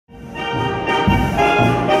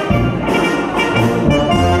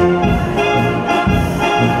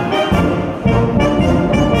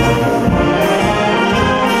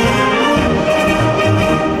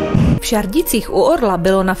Šardicích U Orla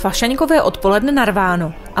bylo na Fašankové odpoledne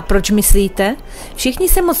narváno. A proč myslíte? Všichni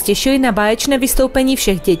se moc těšili na báječné vystoupení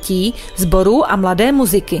všech dětí, sborů a Mladé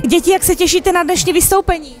muziky. Děti, jak se těšíte na dnešní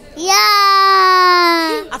vystoupení? Já!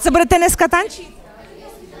 A co budete dneska tančit?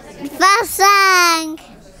 Fašank!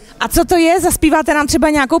 A co to je? Zaspíváte nám třeba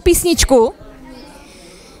nějakou písničku?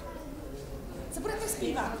 Co budete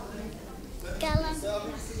zpívat?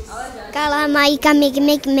 Kalamajka, mik,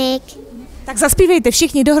 mik, mik. Tak zaspívejte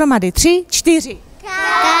všichni dohromady. 3, 4.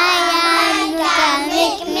 Kalamajka,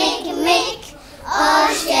 mik, mik, mik.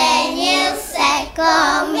 Oženil se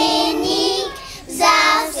kominík,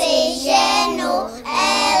 vzal si ženu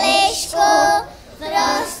Elišku v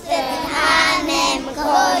roztrhaném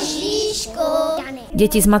kožíšku.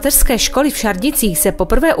 Děti z mateřské školy v Šardicích se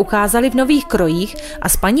poprvé ukázaly v nových krojích a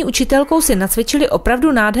s paní učitelkou si nacvičili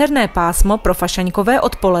opravdu nádherné pásmo pro Fašankové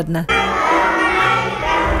odpoledne.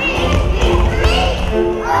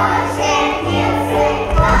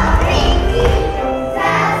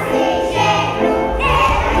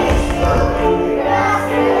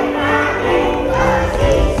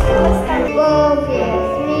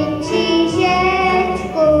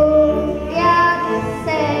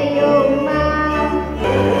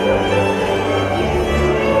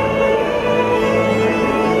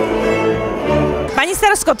 Paní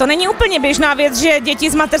starostko, to není úplně běžná věc, že děti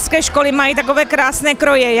z mateřské školy mají takové krásné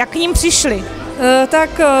kroje. Jak k ním přišli?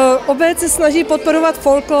 Obec se snaží podporovat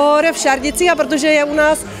folklor v Šardicích, a protože je u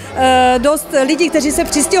nás dost lidí, kteří se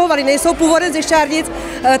přistěhovali, nejsou původem ze Šardic,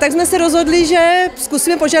 tak jsme se rozhodli, že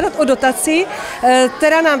zkusíme požádat o dotaci,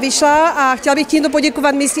 která nám vyšla, a chtěla bych tímto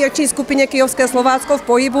poděkovat místní akční skupině Kyjovské Slovácko v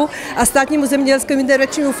pohybu a Státnímu zemědělskému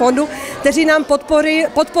intervenčnímu fondu, kteří nám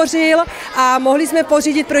podpořil a mohli jsme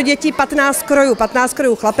pořídit pro děti 15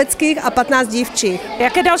 krojů chlapeckých a 15 dívčích.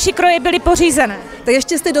 Jaké další kroje byly pořízené? Tak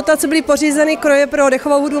ještě z té dotace byly pořízeny kroje pro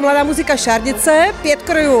dechovou hudbu Mladá muzika Šardice, 5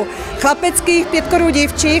 krojů chlapeckých, 5 krojů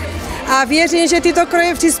dívčích, a věřím, že tyto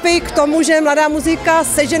kroje přispějí k tomu, že Mladá muzika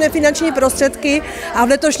sežene finanční prostředky a v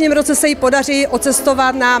letošním roce se jí podaří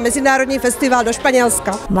odcestovat na mezinárodní festival do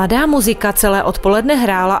Španělska. Mladá muzika celé odpoledne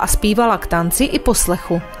hrála a zpívala k tanci i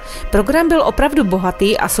poslechu. Program byl opravdu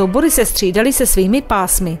bohatý a soubory se střídaly se svými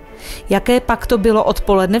pásmy. Jaké pak to bylo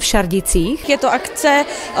odpoledne v Šardicích? Je to akce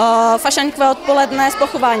Fašankové odpoledne s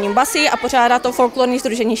pochováním basy a pořádá to folklorní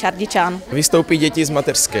sdružení Šardičan. Vystoupí děti z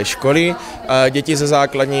mateřské školy, děti ze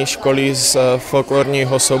základní školy z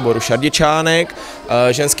folklorního souboru Šardičánek,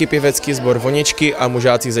 ženský pěvecký sbor Voničky a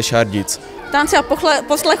mužáci ze Šardic. Tanci a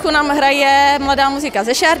poslechu nám hraje Mladá muzika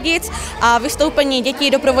ze Šardic a vystoupení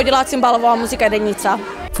dětí doprovodila cymbálová muzika Denica.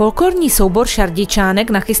 Folklorní soubor Šardičánek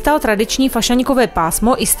nachystal tradiční fašankové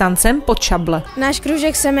pásmo i s tancem pod šable. Náš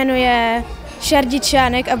kružek se jmenuje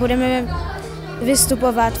Šardičánek a budeme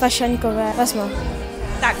vystupovat fašankové pásmo.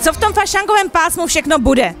 Tak, co v tom fašankovém pásmu všechno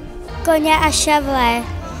bude? Koně a šavle.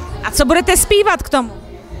 A co budete zpívat k tomu?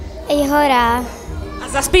 I hora. A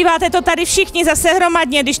zaspíváte to tady všichni zase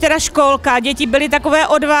hromadně, když teda školka, děti byly takové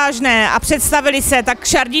odvážné a představili se, tak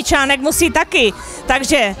Šardičánek musí taky.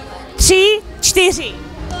 Takže 3, 4.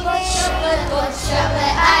 Pod šable,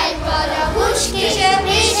 aj pod obušky,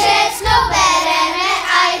 my všechno bereme,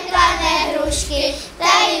 aj plané hrušky.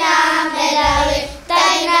 Tady nám nedali,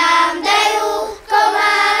 tady nám dajú,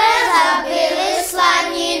 komára zabili,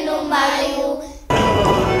 slaninu majú.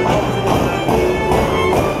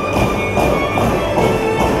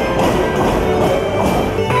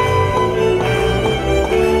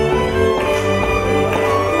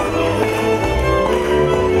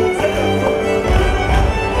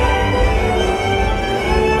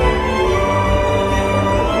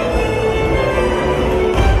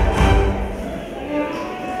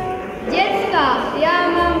 Já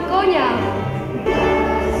mám koně.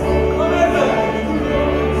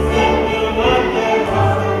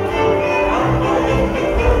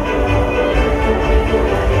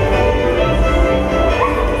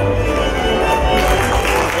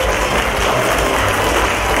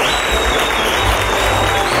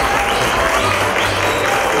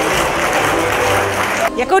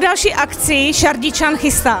 Jakou další akci Šardičan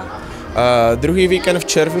chystá? Druhý víkend v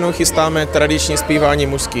červnu chystáme tradiční zpívání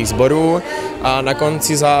mužských sborů a na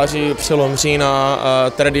konci září, přelom října,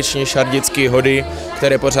 tradiční šardické hody,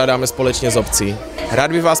 které pořádáme společně s obcí.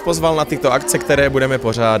 Rád bych vás pozval na tyto akce, které budeme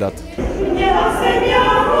pořádat.